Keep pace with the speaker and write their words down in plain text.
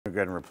We'll go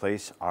ahead and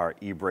replace our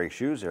e-brake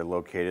shoes. They're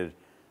located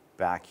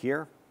back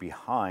here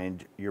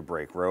behind your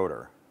brake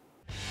rotor.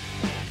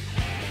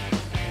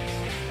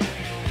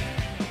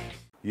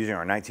 Using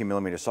our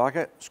 19mm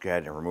socket, let's go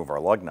ahead and remove our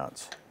lug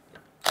nuts.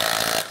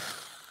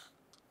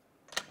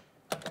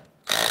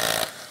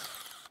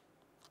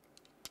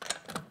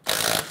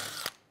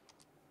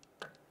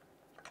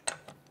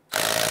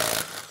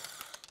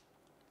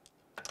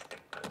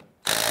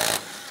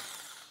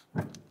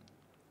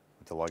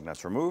 With the lug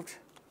nuts removed,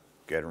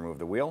 go ahead and remove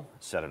the wheel,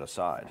 set it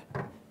aside.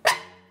 On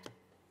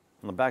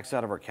the back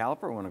side of our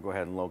caliper, we're going to go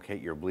ahead and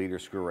locate your bleeder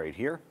screw right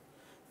here.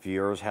 If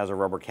yours has a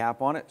rubber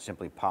cap on it,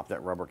 simply pop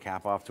that rubber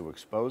cap off to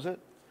expose it.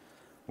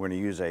 We're going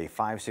to use a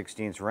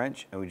 5/16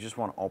 wrench, and we just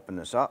want to open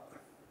this up.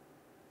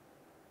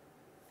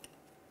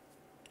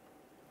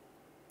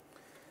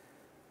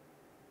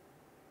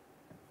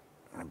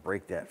 And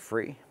break that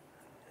free.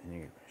 And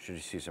you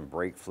should see some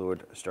brake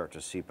fluid start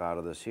to seep out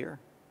of this here.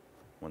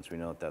 Once we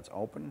know that that's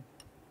open.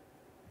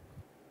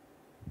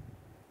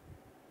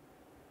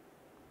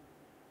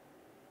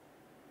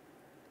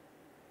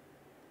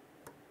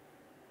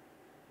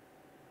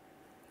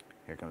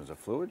 Here comes the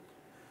fluid.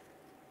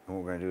 And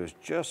what we're going to do is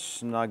just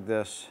snug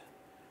this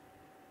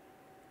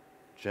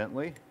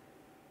gently.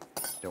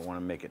 Don't want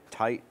to make it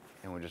tight,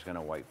 and we're just going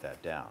to wipe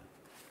that down.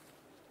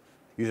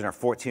 Using our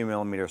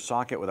 14mm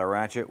socket with our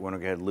ratchet, we're going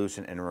to go ahead and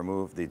loosen and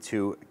remove the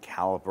two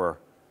caliper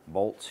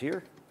bolts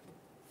here.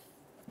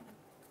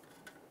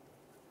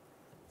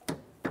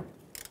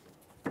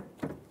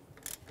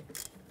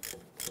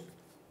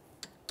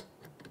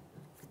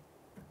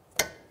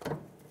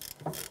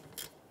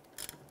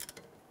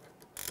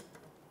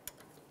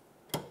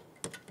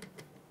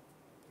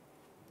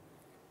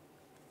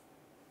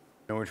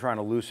 And we're trying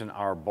to loosen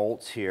our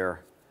bolts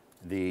here.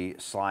 The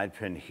slide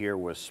pin here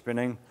was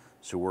spinning,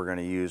 so we're going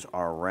to use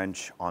our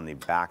wrench on the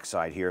back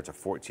side here. It's a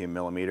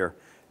 14mm. And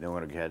then we're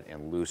going to go ahead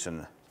and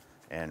loosen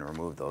and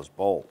remove those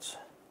bolts.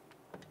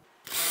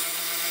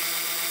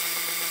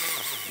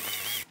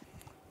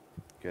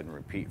 Go ahead and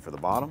repeat for the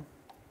bottom.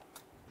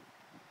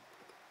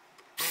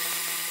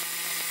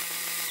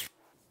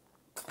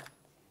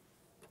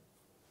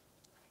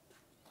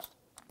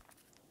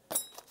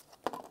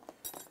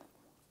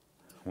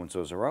 Once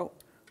those are out,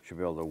 you should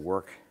be able to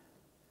work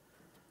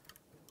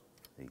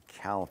the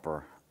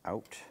caliper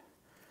out.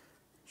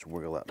 Just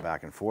wiggle that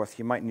back and forth.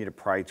 You might need a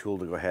pry tool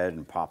to go ahead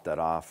and pop that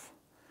off.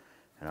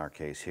 In our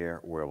case here,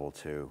 we're able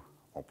to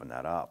open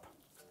that up.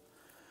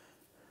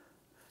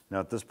 Now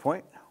at this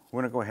point,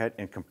 we're going to go ahead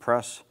and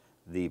compress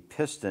the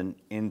piston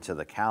into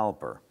the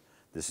caliper.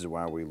 This is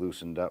why we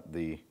loosened up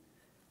the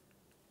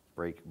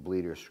brake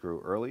bleeder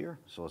screw earlier.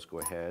 So let's go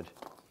ahead.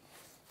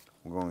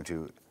 We're going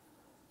to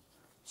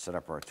set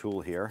up our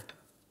tool here.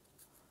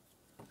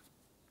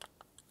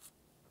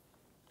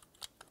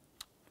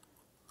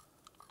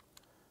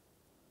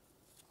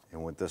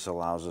 And what this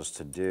allows us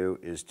to do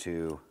is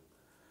to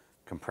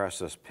compress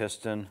this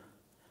piston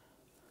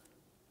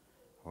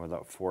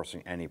without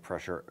forcing any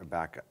pressure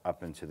back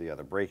up into the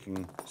other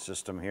braking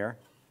system here.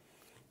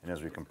 And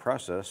as we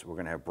compress this, we're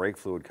going to have brake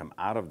fluid come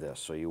out of this.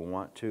 So you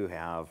want to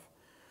have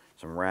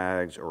some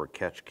rags or a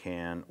catch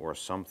can or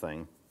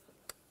something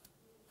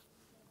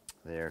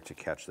there to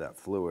catch that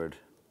fluid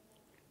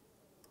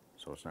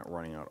so it's not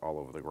running out all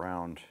over the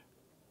ground.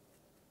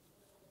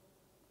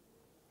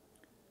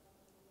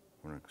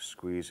 We're going to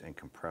squeeze and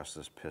compress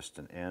this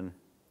piston in.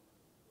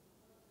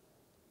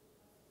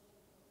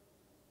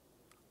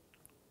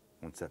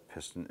 Once that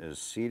piston is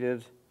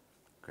seated,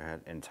 go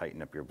ahead and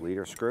tighten up your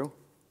bleeder screw.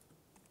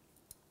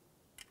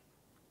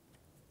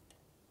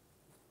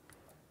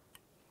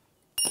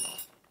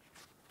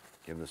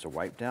 Give this a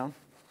wipe down.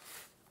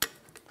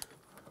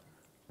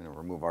 I'm going to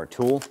remove our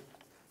tool.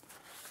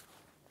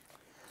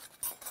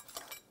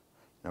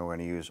 Now we're going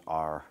to use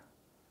our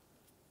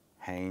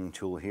hanging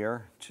tool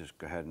here to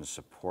go ahead and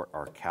support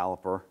our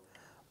caliper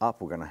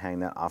up. We're going to hang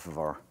that off of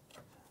our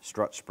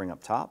strut spring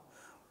up top.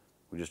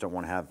 We just don't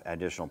want to have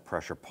additional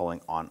pressure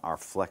pulling on our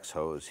flex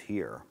hose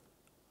here.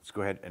 Let's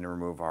go ahead and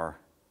remove our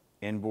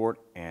inboard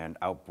and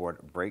outboard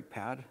brake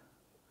pad.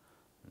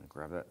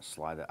 Grab that,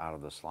 slide that out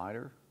of the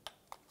slider.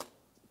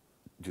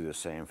 Do the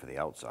same for the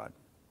outside.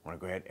 I want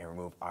to go ahead and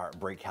remove our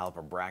brake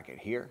caliper bracket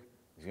here.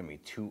 There's going to be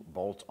two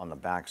bolts on the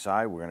back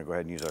side. We're going to go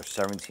ahead and use our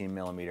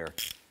 17mm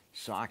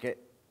socket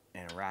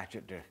and a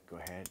ratchet to go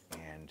ahead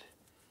and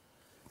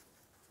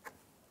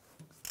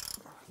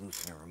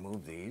loosen and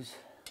remove these.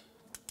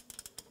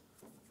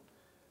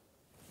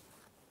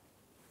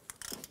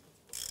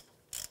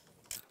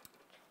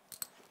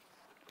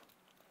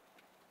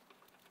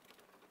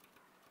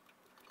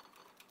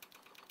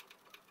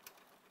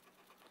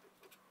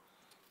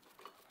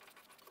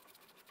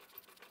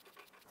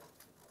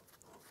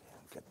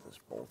 Get this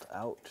bolt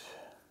out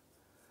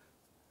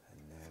and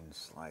then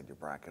slide your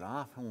bracket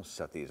off, and we'll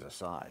set these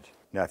aside.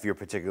 Now if your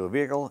particular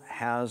vehicle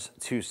has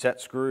two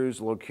set screws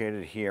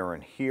located here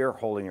and here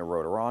holding your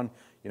rotor on,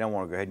 you don't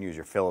want to go ahead and use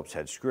your Phillips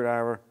head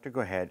screwdriver to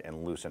go ahead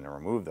and loosen and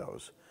remove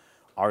those.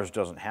 Ours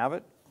doesn't have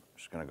it.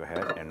 Just going to go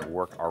ahead and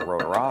work our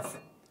rotor off,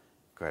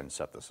 go ahead and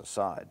set this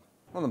aside.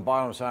 On the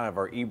bottom side of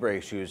our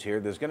e-brake shoes here,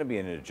 there's going to be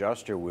an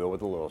adjuster wheel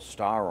with a little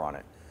star on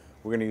it.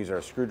 We're going to use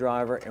our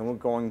screwdriver and we're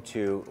going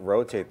to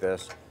rotate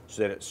this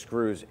so that it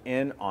screws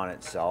in on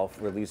itself,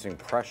 releasing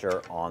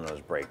pressure on those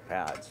brake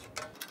pads.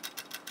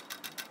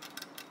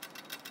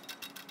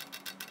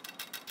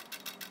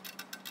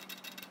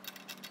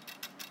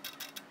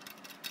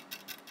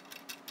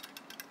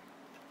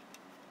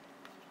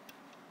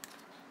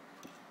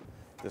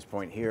 At this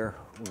point here,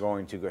 we're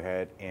going to go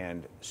ahead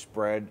and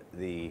spread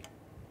the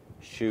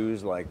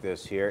shoes like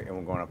this here, and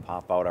we're going to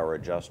pop out our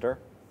adjuster.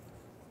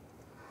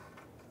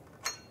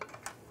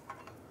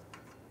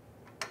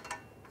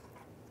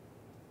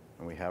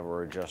 And we have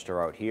our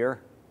adjuster out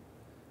here.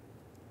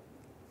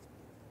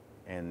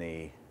 And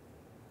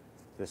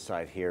this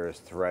side here is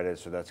threaded,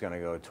 so that's going to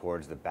go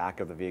towards the back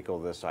of the vehicle.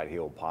 This side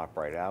here will pop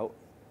right out.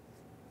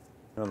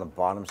 And on the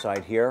bottom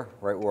side here,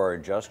 right where our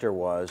adjuster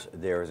was,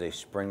 there is a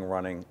spring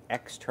running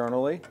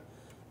externally.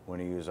 We're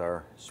going to use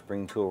our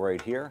spring tool right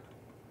here.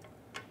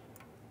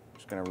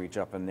 Just going to reach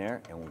up in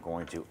there and we're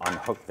going to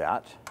unhook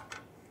that.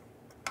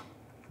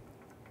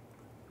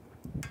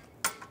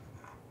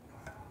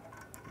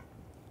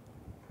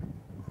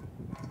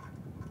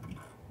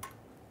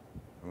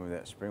 Remove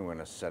that spring, we're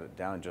going to set it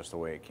down just the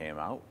way it came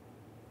out.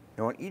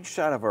 Now on each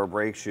side of our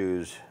brake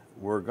shoes,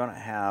 we're going to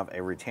have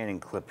a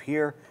retaining clip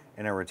here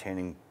and a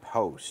retaining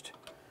post.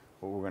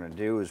 What we're going to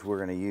do is we're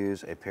going to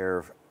use a pair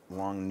of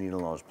long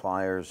needle nose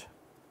pliers.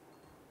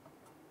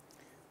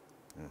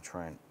 I'm going to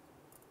try and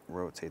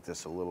rotate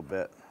this a little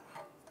bit.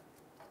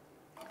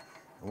 And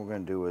what we're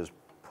going to do is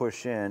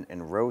push in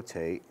and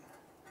rotate.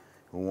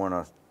 We want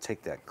to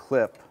take that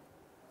clip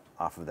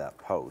off of that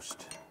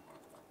post.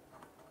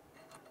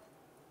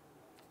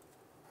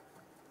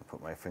 I'll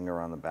put my finger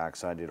on the back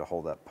side here to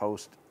hold that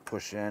post,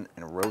 push in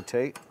and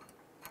rotate.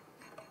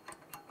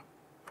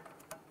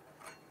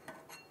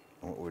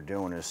 And what we're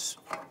doing is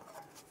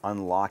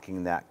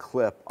unlocking that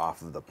clip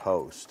off of the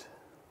post.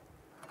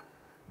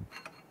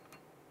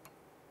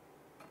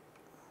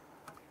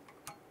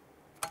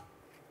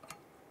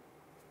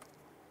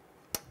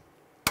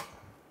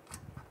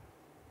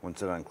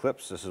 Once it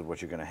unclips, this is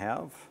what you're going to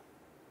have.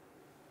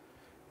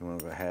 You want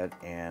to go ahead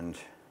and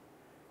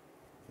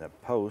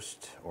that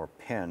post or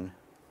pin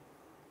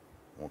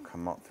will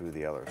come out through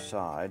the other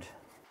side.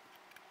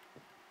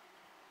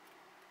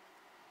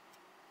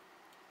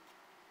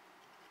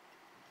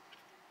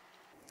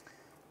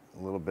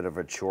 A little bit of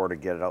a chore to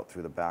get it out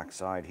through the back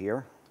side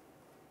here.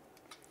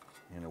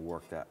 And to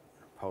work that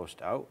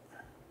post out.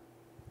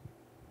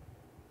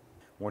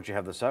 Once you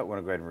have this out, we're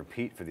going to go ahead and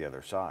repeat for the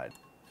other side.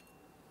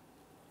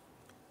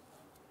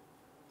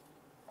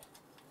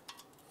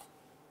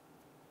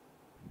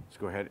 Let's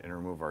go ahead and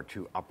remove our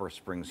two upper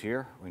springs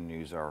here. We can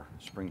use our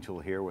spring tool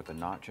here with a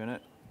notch in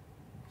it.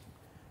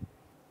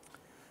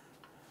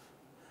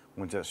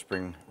 Once that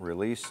spring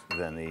released,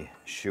 then the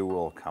shoe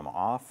will come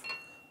off.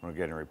 I'm going to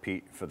go ahead and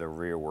repeat for the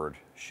rearward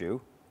shoe.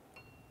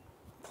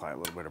 Apply a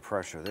little bit of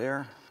pressure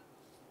there.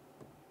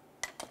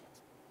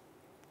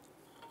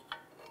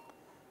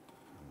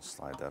 And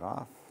slide that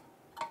off.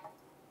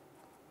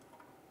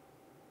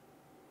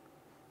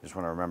 Just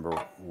want to remember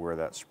where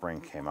that spring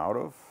came out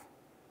of.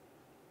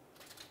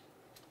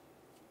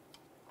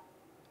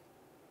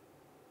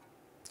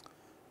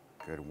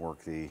 Good,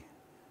 work the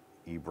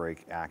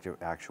e-brake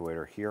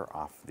actuator here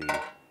off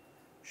the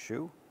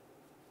shoe.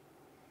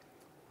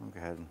 I'll go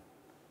ahead and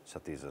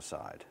set these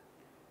aside.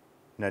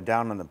 Now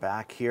down on the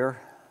back here,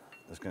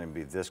 there's going to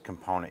be this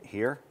component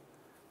here,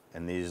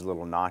 and these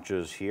little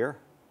notches here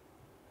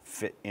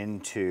fit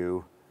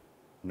into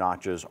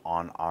notches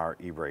on our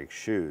e-brake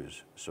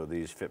shoes. So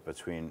these fit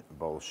between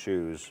both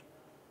shoes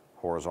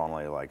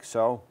horizontally like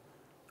so.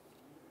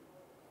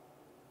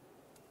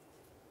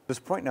 At this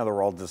point, now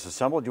they're all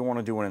disassembled, you want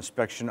to do an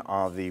inspection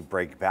of the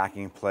brake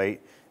backing plate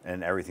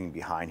and everything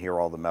behind here,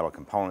 all the metal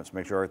components,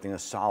 make sure everything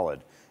is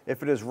solid.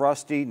 If it is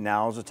rusty,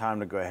 now's the time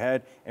to go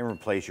ahead and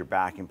replace your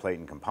backing plate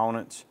and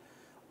components.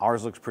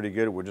 Ours looks pretty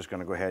good. We're just going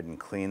to go ahead and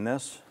clean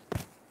this.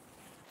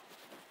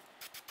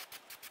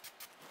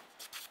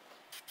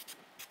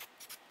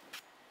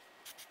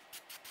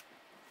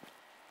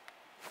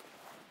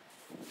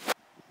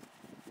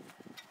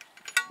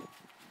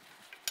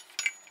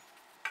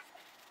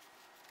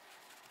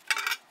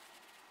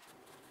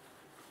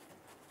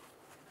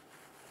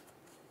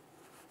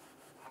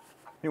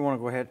 You want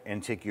to go ahead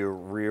and take your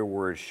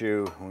rearward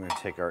shoe. We're going to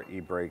take our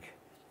e-brake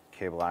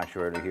cable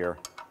actuator here.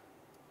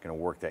 Going to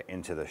work that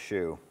into the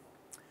shoe.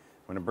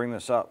 I'm going to bring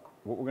this up.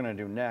 What we're going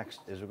to do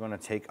next is we're going to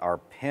take our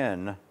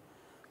pin.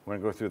 We're going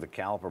to go through the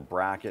caliper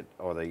bracket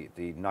or the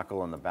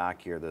knuckle in the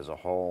back here. There's a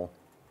hole.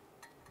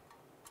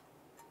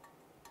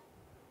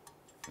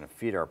 I'm going to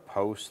feed our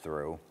post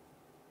through.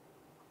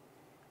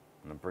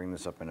 I'm going to bring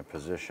this up in a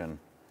position.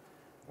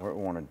 What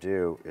we want to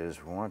do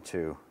is we want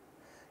to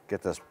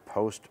get this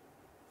post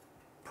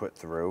put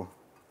through,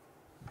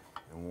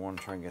 and we want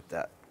to try and get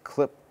that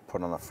clip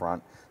put on the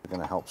front. It's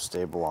going to help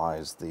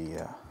stabilize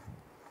the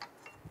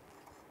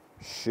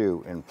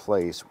shoe in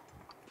place.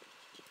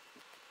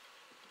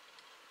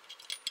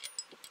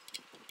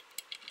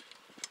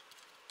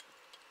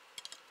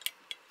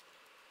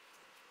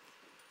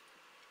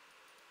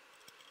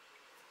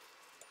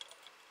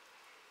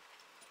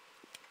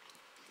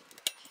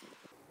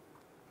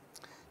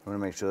 want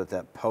to make sure that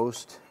that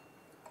post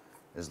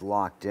is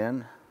locked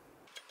in.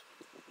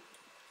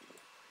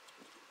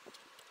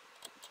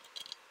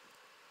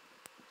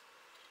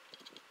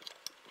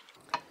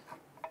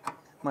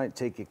 Might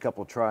take you a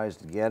couple tries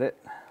to get it.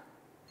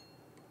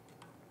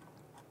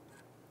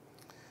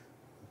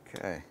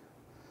 Okay.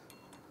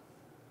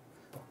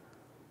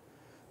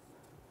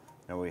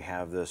 Now we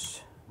have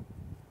this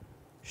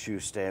shoe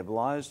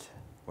stabilized.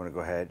 We're going to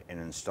go ahead and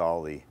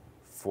install the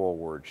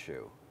forward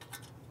shoe.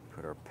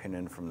 Put our pin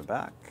in from the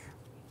back.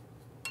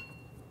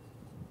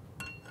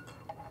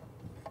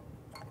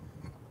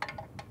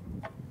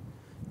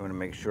 I'm going to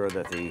make sure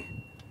that the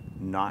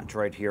notch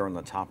right here on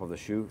the top of the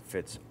shoe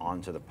fits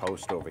onto the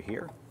post over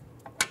here.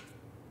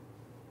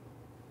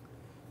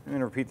 I'm going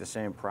to repeat the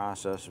same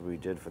process we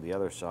did for the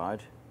other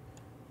side.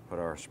 Put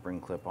our spring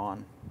clip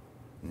on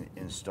and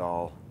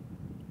install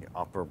the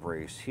upper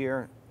brace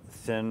here,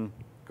 thin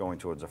going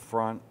towards the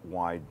front,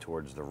 wide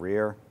towards the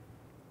rear.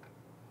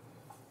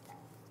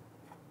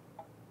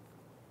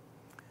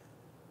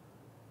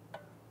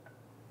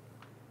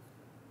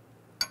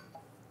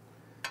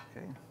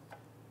 Okay,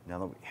 now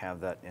that we have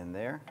that in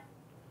there,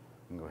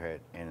 we can go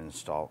ahead and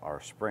install our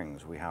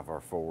springs. We have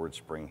our forward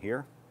spring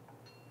here.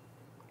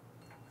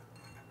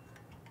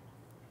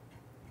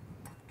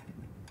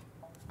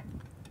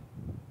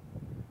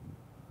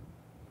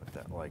 Put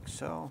that like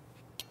so.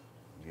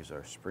 Use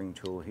our spring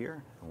tool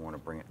here. I want to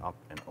bring it up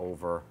and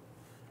over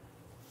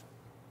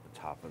the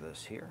top of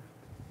this here.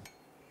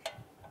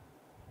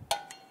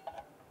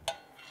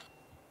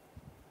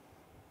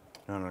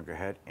 Now I'm going to go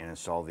ahead and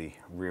install the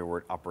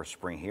rearward upper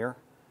spring here.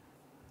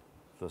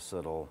 This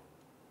little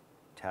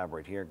tab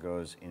right here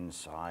goes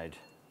inside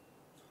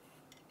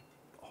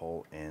the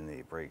hole in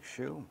the brake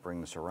shoe. Bring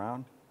this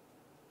around.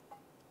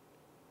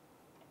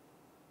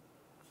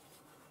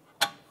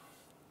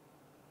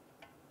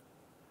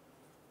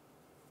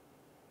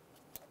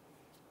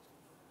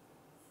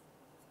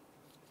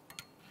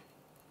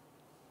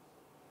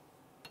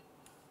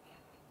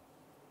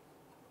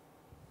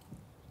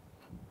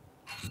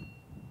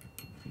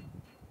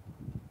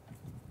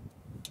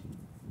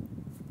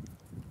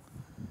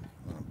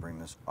 I'm going to bring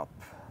this up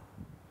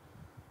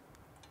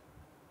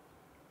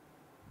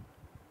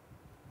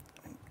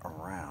and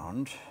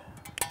around.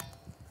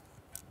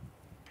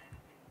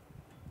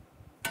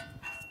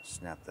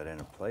 Snap that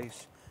into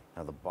place.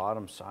 Now the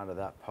bottom side of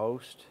that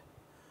post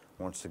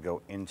wants to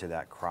go into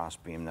that cross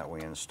beam that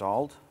we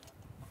installed.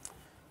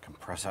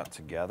 Compress that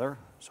together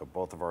so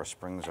both of our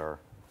springs are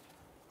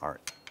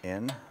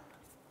in.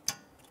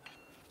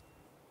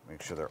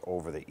 Make sure they're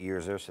over the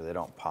ears there so they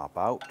don't pop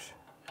out.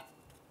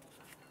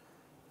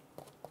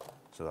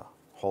 So the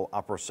whole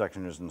upper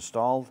section is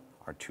installed.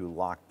 Our two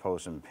lock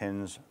posts and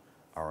pins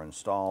are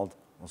installed.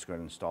 Let's go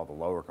ahead and install the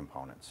lower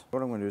components.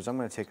 What I'm going to do is I'm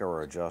going to take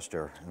our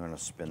adjuster, I'm going to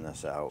spin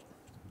this out.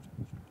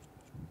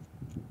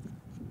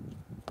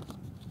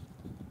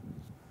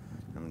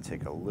 I'm going to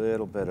take a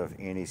little bit of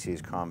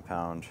anti-seize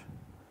compound,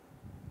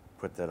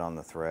 put that on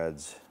the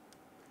threads,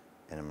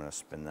 and I'm going to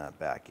spin that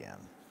back in.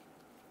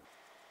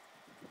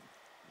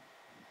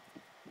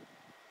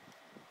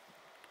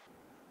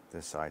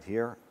 This side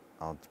here,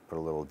 I'll put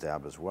a little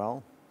dab as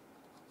well.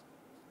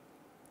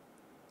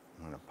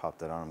 I'm going to pop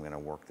that on, I'm going to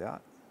work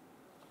that.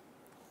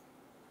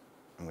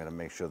 I'm going to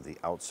make sure the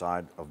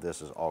outside of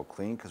this is all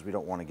clean because we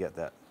don't want to get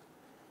that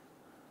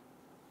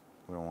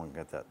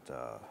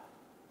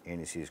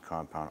anti-seize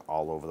compound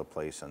all over the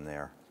place in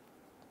there.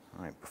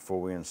 All right,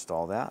 before we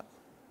install that,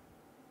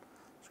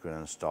 let's go ahead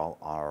and install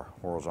our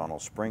horizontal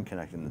spring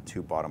connecting the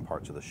two bottom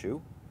parts of the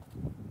shoe.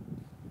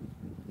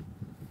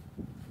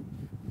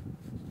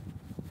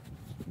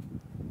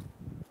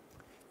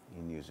 You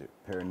can use a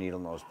pair of needle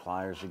nose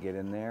pliers to get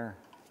in there.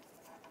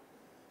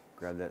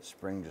 Grab that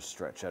spring, just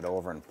stretch that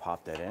over and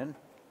pop that in.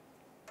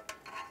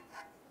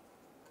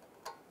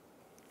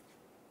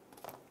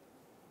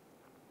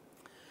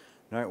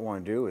 Now what you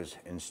want to do is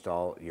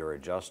install your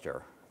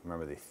adjuster.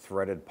 Remember, the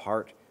threaded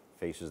part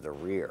faces the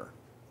rear.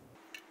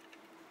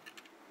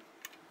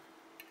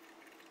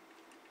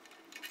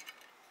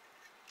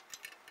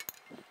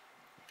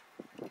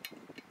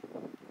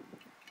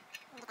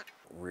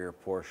 Rear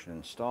portion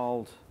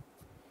installed.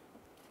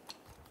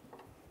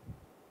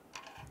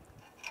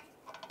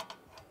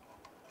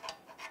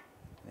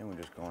 Then we're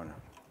just going to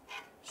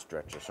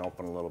stretch this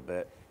open a little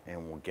bit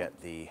and we'll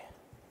get the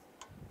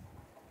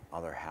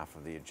other half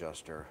of the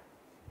adjuster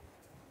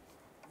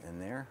in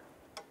there.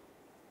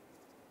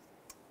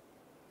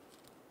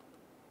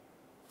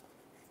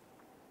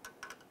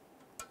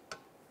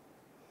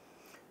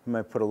 You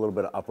might put a little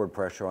bit of upward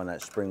pressure on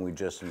that spring we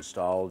just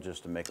installed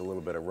just to make a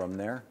little bit of room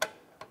there.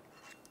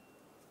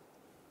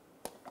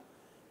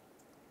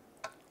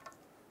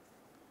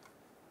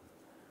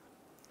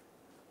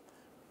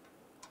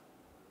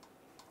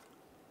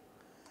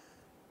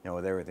 Now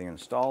with everything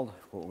installed,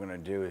 what we're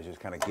going to do is just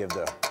kind of give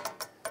the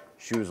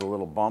shoes a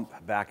little bump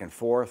back and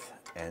forth,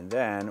 and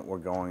then we're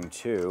going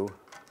to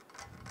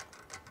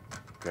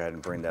go ahead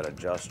and bring that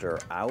adjuster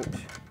out.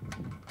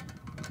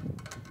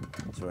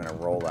 So we're going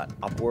to roll that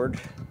upward.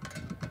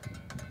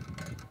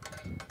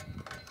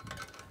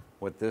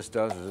 What this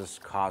does is this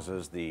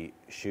causes the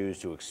shoes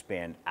to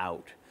expand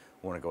out.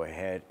 We want to go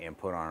ahead and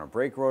put on our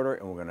brake rotor,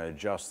 and we're going to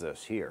adjust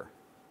this here.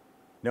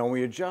 Now when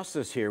we adjust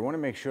this here, we want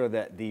to make sure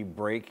that the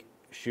brake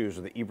shoes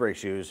or the e-brake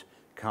shoes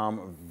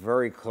come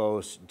very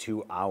close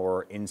to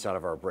our inside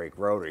of our brake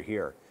rotor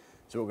here.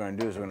 So what we're going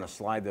to do is we're going to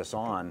slide this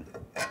on,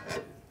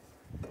 and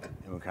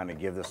we'll kind of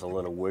give this a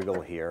little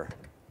wiggle here.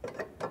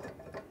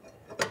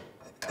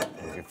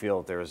 And you can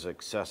feel that there's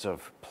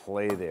excessive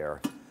play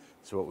there.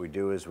 So what we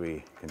do is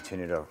we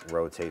continue to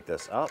rotate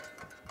this up,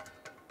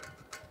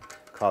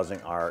 causing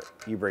our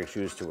e-brake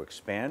shoes to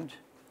expand.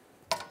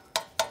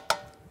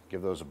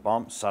 Give those a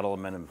bump, settle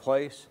them in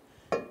place,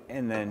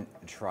 and then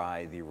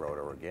try the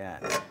rotor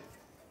again.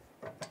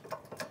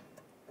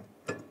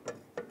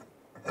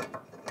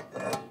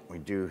 We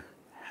do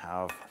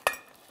have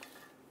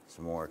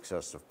some more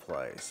excessive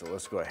play, so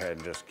let's go ahead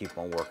and just keep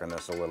on working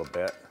this a little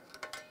bit.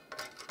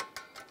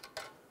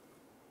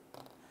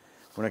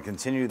 We're going to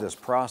continue this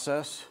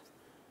process.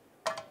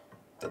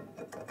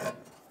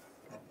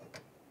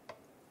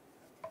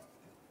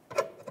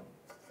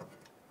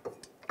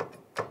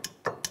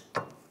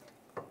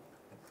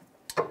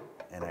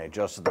 And I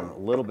adjusted them a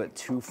little bit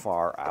too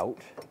far out.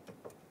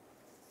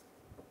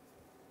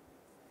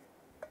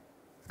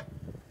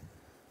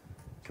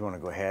 If you want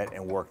to go ahead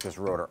and work this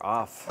rotor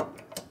off,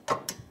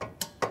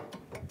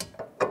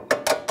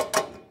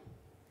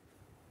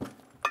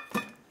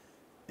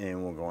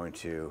 and we're going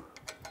to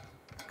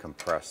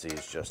compress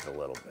these just a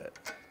little bit.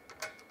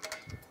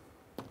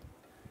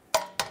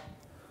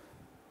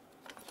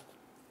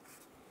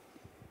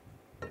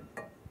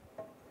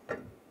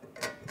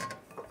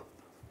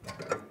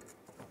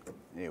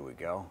 There we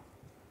go.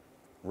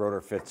 Rotor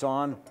fits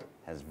on,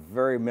 has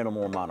very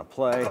minimal amount of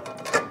play,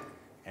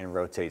 and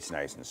rotates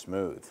nice and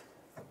smooth.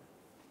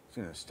 Just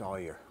going to install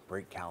your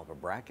brake caliper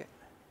bracket.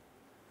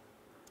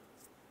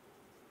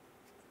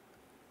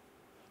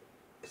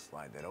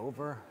 Slide that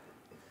over.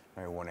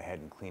 I went ahead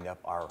and cleaned up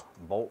our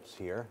bolts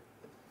here.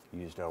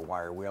 Used a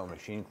wire wheel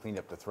machine, cleaned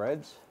up the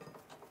threads.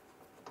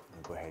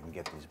 We'll go ahead and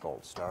get these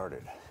bolts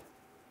started.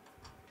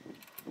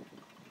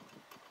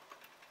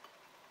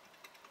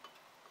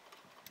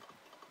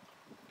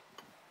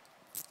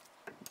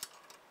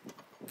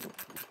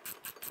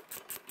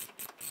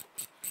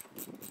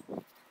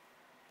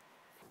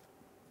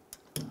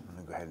 I'm going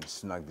to go ahead and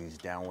snug these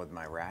down with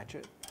my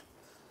ratchet.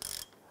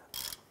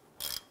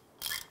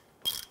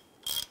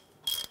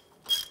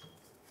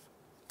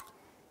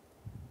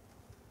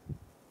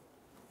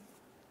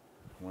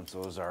 Once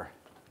those are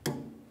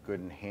good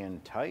and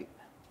hand tight,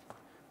 I'm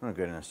going to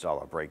go ahead and install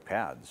our brake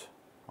pads.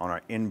 On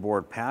our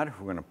inboard pad,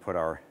 we're going to put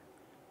our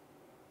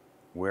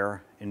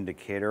wear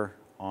indicator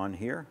on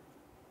here.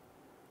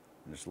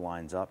 And this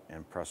lines up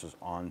and presses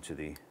onto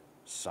the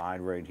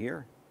side right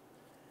here.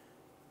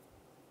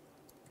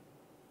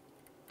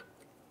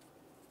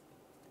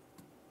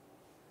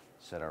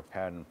 Set our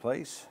pad in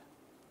place.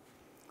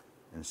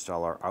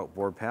 Install our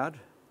outboard pad.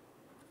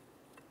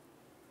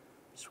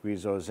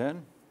 Squeeze those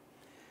in.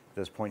 At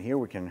this point here,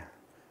 we can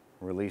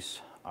release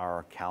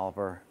our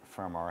caliper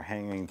from our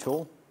hanging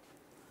tool.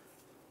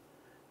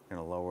 I'm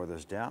going to lower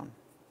this down.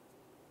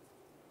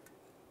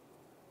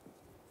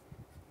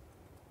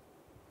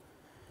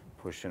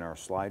 Push in our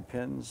slide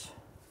pins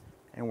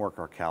and work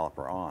our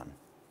caliper on.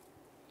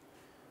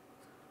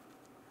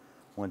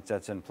 Once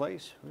that's in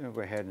place, we're going to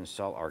go ahead and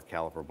install our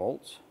caliper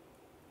bolts.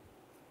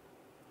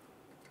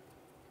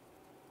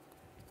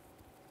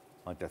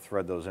 I like to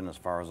thread those in as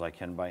far as I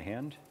can by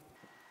hand.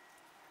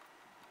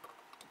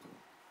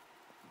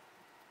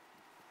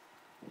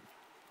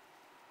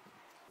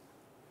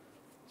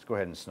 Let's go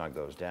ahead and snug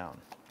those down.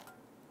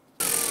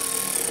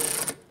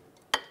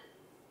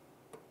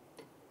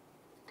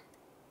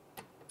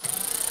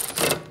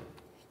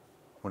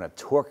 I'm going to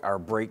torque our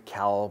brake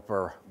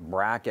caliper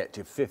bracket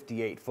to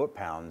 58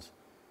 foot-pounds.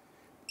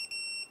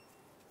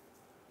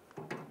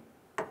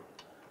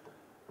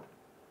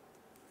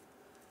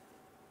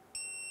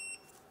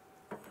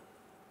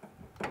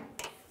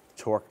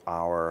 Torque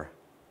our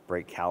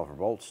brake caliper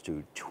bolts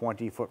to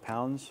 20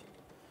 foot-pounds.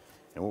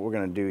 And what we're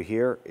going to do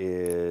here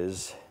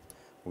is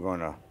we're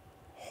going to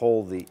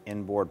hold the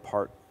inboard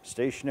part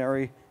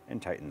stationary and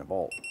tighten the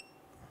bolt.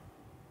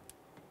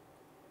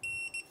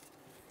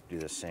 Do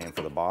the same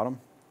for the bottom.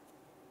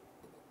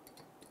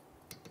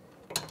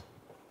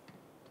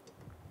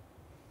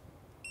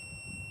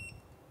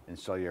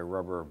 Install your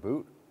rubber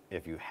boot,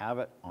 if you have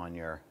it, on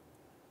your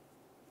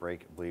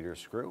brake bleeder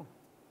screw.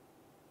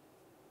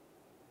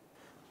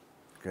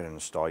 Go ahead and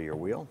install your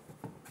wheel.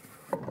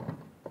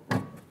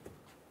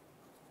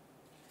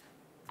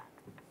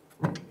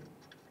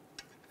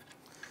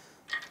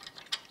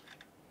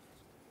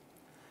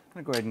 I'm going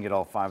to go ahead and get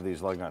all 5 of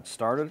these lug nuts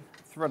started,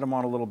 thread them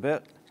on a little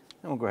bit,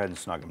 and we'll go ahead and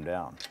snug them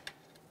down.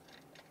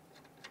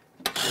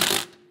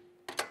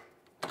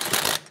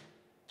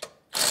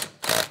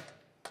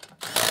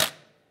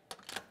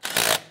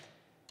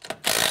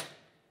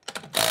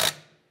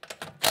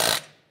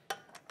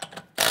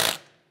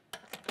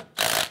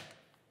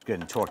 Let's go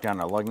ahead and torque down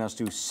our lug nuts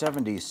to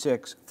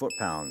 76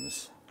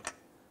 foot-pounds.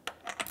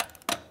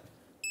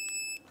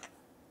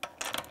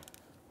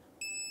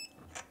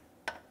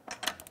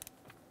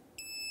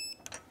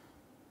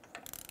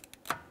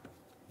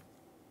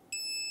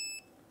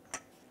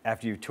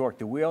 After you've torqued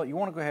the wheel, you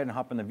want to go ahead and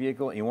hop in the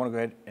vehicle and you want to go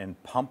ahead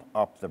and pump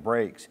up the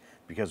brakes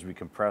because we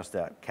compress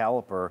that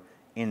caliper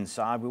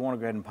inside. We want to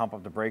go ahead and pump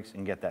up the brakes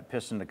and get that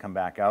piston to come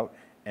back out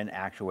and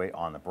actuate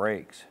on the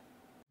brakes.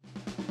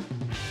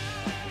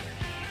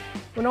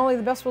 When only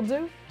the best will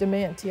do,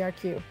 demand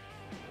TRQ.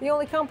 The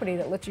only company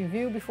that lets you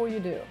view before you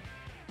do.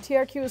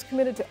 TRQ is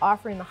committed to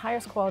offering the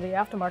highest quality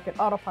aftermarket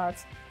auto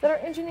parts that are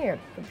engineered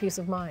for peace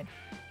of mind.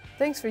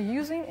 Thanks for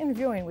using and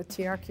viewing with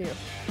TRQ.